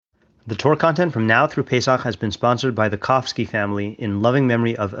The Torah content from now through Pesach has been sponsored by the Kofsky family in loving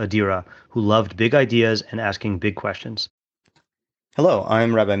memory of Adira, who loved big ideas and asking big questions. Hello,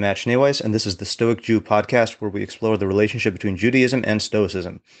 I'm Rabbi Matt Schneeweiss, and this is the Stoic Jew podcast where we explore the relationship between Judaism and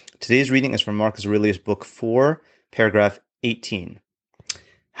Stoicism. Today's reading is from Marcus Aurelius, Book 4, paragraph 18.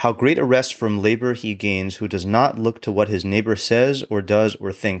 How great a rest from labor he gains who does not look to what his neighbor says or does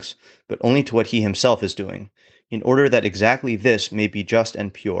or thinks, but only to what he himself is doing, in order that exactly this may be just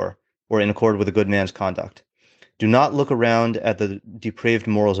and pure, or in accord with a good man's conduct. Do not look around at the depraved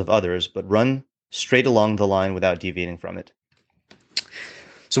morals of others, but run straight along the line without deviating from it.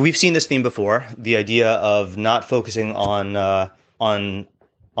 So we've seen this theme before, the idea of not focusing on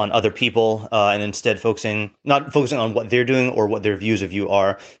other people, and instead not focusing on what they're doing or what their views of you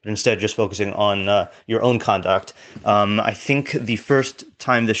are, but instead just focusing on your own conduct. I think the first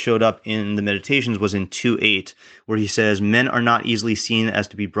time this showed up in the Meditations was in 2:8, where he says, "Men are not easily seen as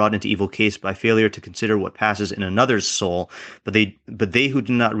to be brought into evil case by failure to consider what passes in another's soul, but they who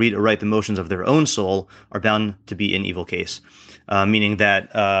do not read aright the motions of their own soul are bound to be in evil case." Meaning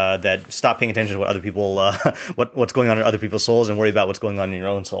that stop paying attention to what other people, what's going on in other people's souls, and worry about what's going on in your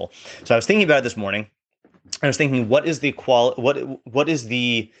own soul. So I was thinking about it this morning. I was thinking, what is the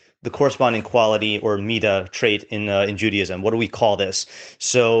corresponding quality or midah trait in Judaism? What do we call this?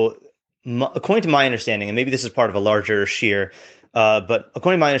 So, according to my understanding, and maybe this is part of a larger shir, but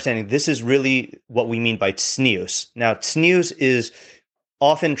according to my understanding, this is really what we mean by tznius. Now, tznius is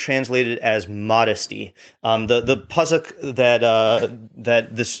often translated as modesty. The pasuk that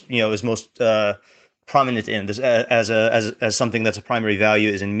this is most prominent in this as something that's a primary value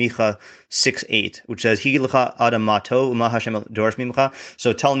is in Micha 6:8, which says Hi lecha adam mato u'ma Hashem dorish mimcha.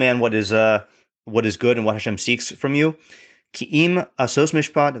 So tell man what is good and what Hashem seeks from you. Ki'im asos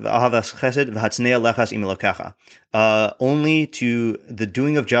mishpat v'ahavas chesed v'hatznei lechas im elokecha. Only to the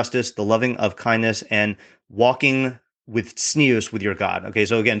doing of justice, the loving of kindness, and walking with tznius with your God. Okay,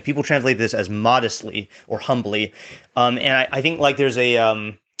 so again, people translate this as modestly or humbly, and I think like there's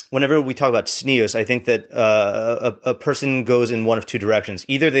a whenever we talk about tznius, I think that a person goes in one of two directions.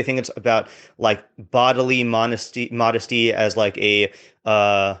 Either they think it's about like bodily modesty as like a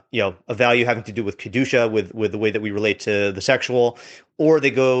value having to do with kedusha, with the way that we relate to the sexual, or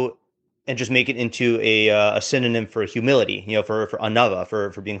they go and just make it into a synonym for humility, for anava,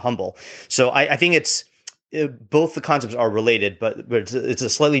 for being humble. So I think both the concepts are related, but it's a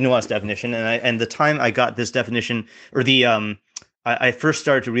slightly nuanced definition. And the time I got this definition, or I first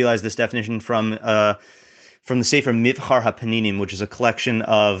started to realize this definition from the Sefer Mivchar HaPaninim, which is a collection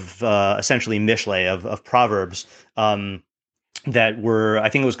of essentially mishlei of proverbs that were, I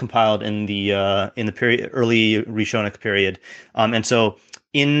think it was compiled in the early Rishonic period, and so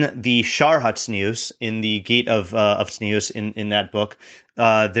in the Shar HaTznius, in the Gate of Tznius, in that book,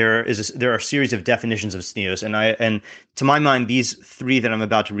 there are a series of definitions of tznius, and to my mind, these three that I'm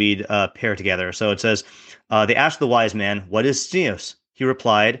about to read pair together. So it says, they asked the wise man, "What is tznius?" He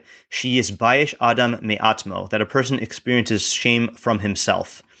replied, "She is bayish adam me'atmo," that a person experiences shame from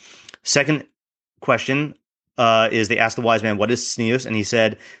himself. Second question is they asked the wise man, "What is tznius?" And he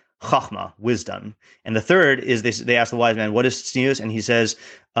said, Chachma, wisdom. And the third is they ask the wise man, "What is tznius?" And he says,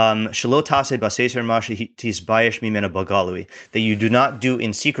 Shelo taseh b'seser ma shetisbayesh mimena bagalui, that you do not do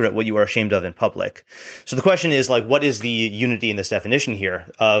in secret what you are ashamed of in public. So the question is, like, what is the unity in this definition here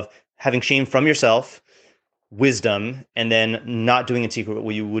of having shame from yourself, wisdom, and then not doing in secret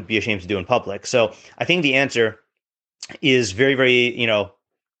what you would be ashamed to do in public? So I think the answer is very, very,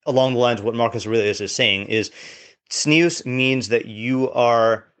 along the lines of what Marcus Aurelius is saying, is tznius means that you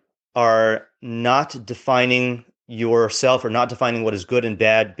are not defining yourself or not defining what is good and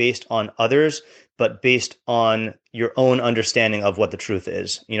bad based on others, but based on your own understanding of what the truth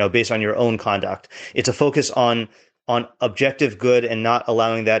is, based on your own conduct. It's a focus on objective good and not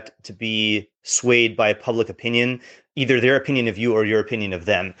allowing that to be swayed by public opinion, either their opinion of you or your opinion of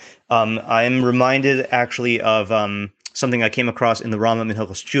them. I am reminded actually of something I came across in the Rambam in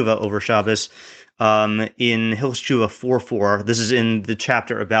Hilchos Tshuva over Shabbos. In Hilchos Tshuva 4:4, this is in the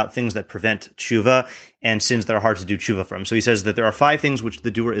chapter about things that prevent tshuva and sins that are hard to do tshuva from. So he says that there are 5 things which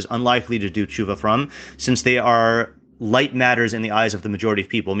the doer is unlikely to do tshuva from, since they are light matters in the eyes of the majority of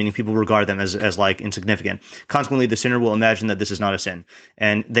people, meaning people regard them as like insignificant. Consequently, the sinner will imagine that this is not a sin.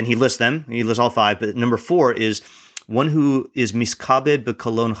 And then he lists them. He lists all 5. But number 4 is one who is miskabed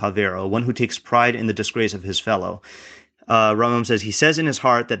bekolon chavero, one who takes pride in the disgrace of his fellow. Rambam says he says in his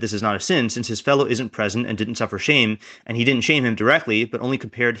heart that this is not a sin, since his fellow isn't present and didn't suffer shame, and he didn't shame him directly, but only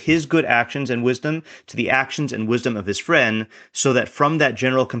compared his good actions and wisdom to the actions and wisdom of his friend, so that from that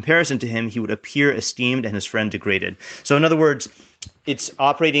general comparison to him, he would appear esteemed and his friend degraded. So in other words, it's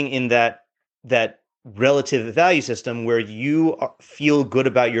operating in that relative value system where you feel good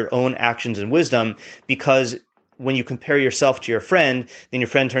about your own actions and wisdom, because when you compare yourself to your friend, then your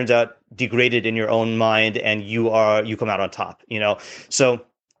friend turns out degraded in your own mind, and you come out on top. So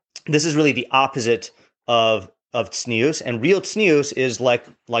this is really the opposite of tznius, and real tznius is like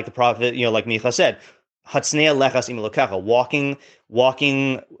the prophet, like Micha said, hatsnea lechas im Elokecha,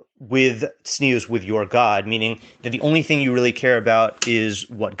 walking with tznius, with your God, meaning that the only thing you really care about is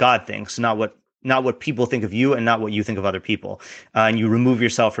what God thinks, not what people think of you, and not what you think of other people. And you remove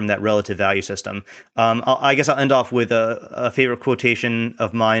yourself from that relative value system. I guess I'll end off with a favorite quotation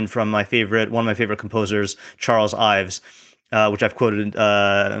of mine from one of my favorite composers, Charles Ives, which I've quoted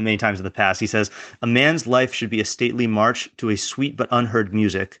many times in the past. He says, "A man's life should be a stately march to a sweet but unheard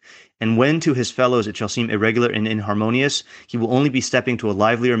music. And when to his fellows it shall seem irregular and inharmonious, he will only be stepping to a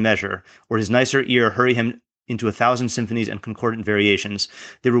livelier measure, or his nicer ear hurry him into 1,000 symphonies and concordant variations.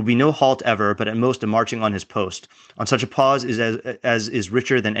 There will be no halt ever, but at most a marching on his post. On such a pause as is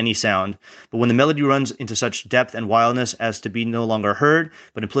richer than any sound. But when the melody runs into such depth and wildness as to be no longer heard,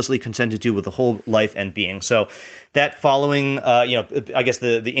 but implicitly consented to with the whole life and being." So that following, I guess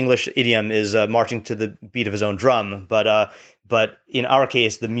the English idiom is marching to the beat of his own drum, but in our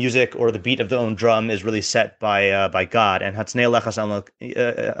case, the music or the beat of the own drum is really set by God. And hatsnei lechas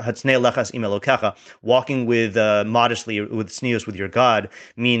im Elokecha, walking with modestly, with tznius, with your God,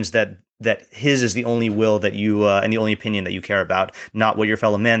 means that His is the only will that you and the only opinion that you care about, not what your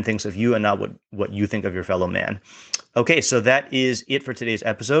fellow man thinks of you, and not what you think of your fellow man. Okay, so that is it for today's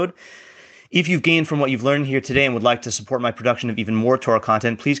episode. If you've gained from what you've learned here today and would like to support my production of even more Torah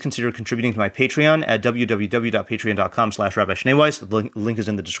content, please consider contributing to my Patreon at www.patreon.com/Rabbi Schneeweiss. The link is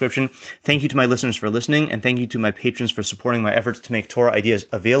in the description. Thank you to my listeners for listening, and thank you to my patrons for supporting my efforts to make Torah ideas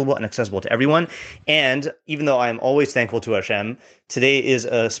available and accessible to everyone. And even though I am always thankful to Hashem, today is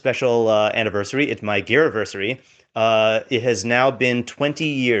a special anniversary. It's my Geriversary. It has now been 20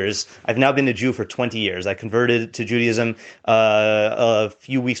 years. I've now been a Jew for 20 years. I converted to Judaism a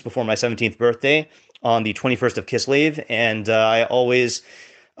few weeks before my 17th birthday on the 21st of Kislev, and I always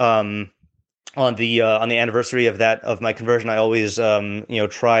on the anniversary of my conversion, I always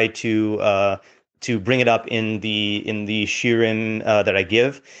try to bring it up in the shirim that I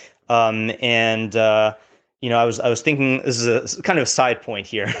give, and I was thinking, this is a kind of a side point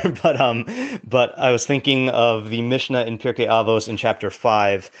here, but I was thinking of the Mishnah in Pirkei Avos in chapter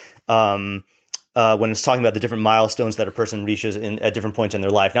 5, when it's talking about the different milestones that a person reaches at different points in their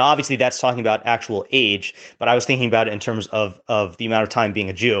life. Now, obviously, that's talking about actual age, but I was thinking about it in terms of the amount of time being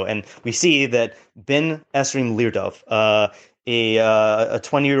a Jew, and we see that Ben Esrim Lirdov, a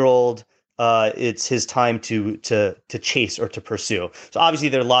 20-year-old. It's his time to chase or to pursue. So obviously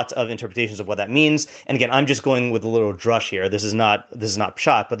there are lots of interpretations of what that means. And again, I'm just going with a little drush here. This is not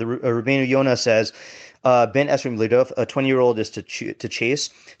pshat, but the Rabbeinu Yonah says, Ben Esrim Lidov, a 20-year-old is to chase.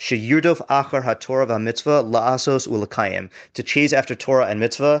 Sheyirdof achar haTorah v'mitzvah la'asos u'lakayim, to chase after Torah and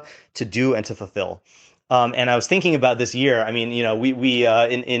mitzvah, to do and to fulfill. And I was thinking about this year. I mean, we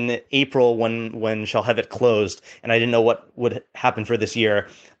in April when Shalhevet closed, and I didn't know what would happen for this year.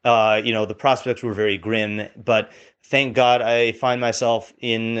 The prospects were very grim, but thank God I find myself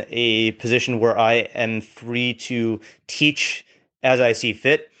in a position where I am free to teach as I see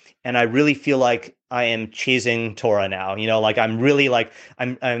fit, and I really feel like I am chasing Torah now. I'm really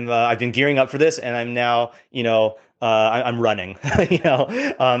I've been gearing up for this, and I'm now I'm running,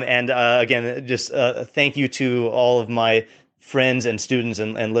 and again, just thank you to all of my friends and students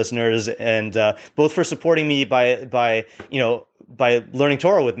and listeners, and both for supporting me by learning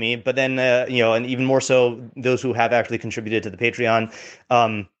Torah with me, but then and even more so those who have actually contributed to the Patreon.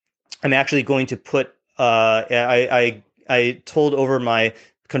 I'm actually going to put I told over my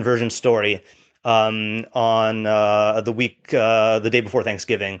conversion story on the day before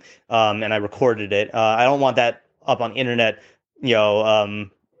Thanksgiving, and I recorded it. I don't want that up on internet,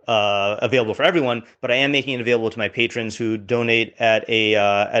 available for everyone, but I am making it available to my patrons who donate at the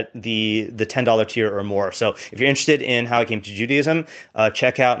 $10 tier or more. So if you're interested in how I came to Judaism,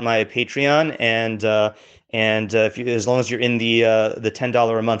 check out my Patreon, and as long as you're in the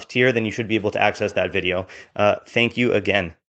 $10 a month tier, then you should be able to access that video. Thank you again.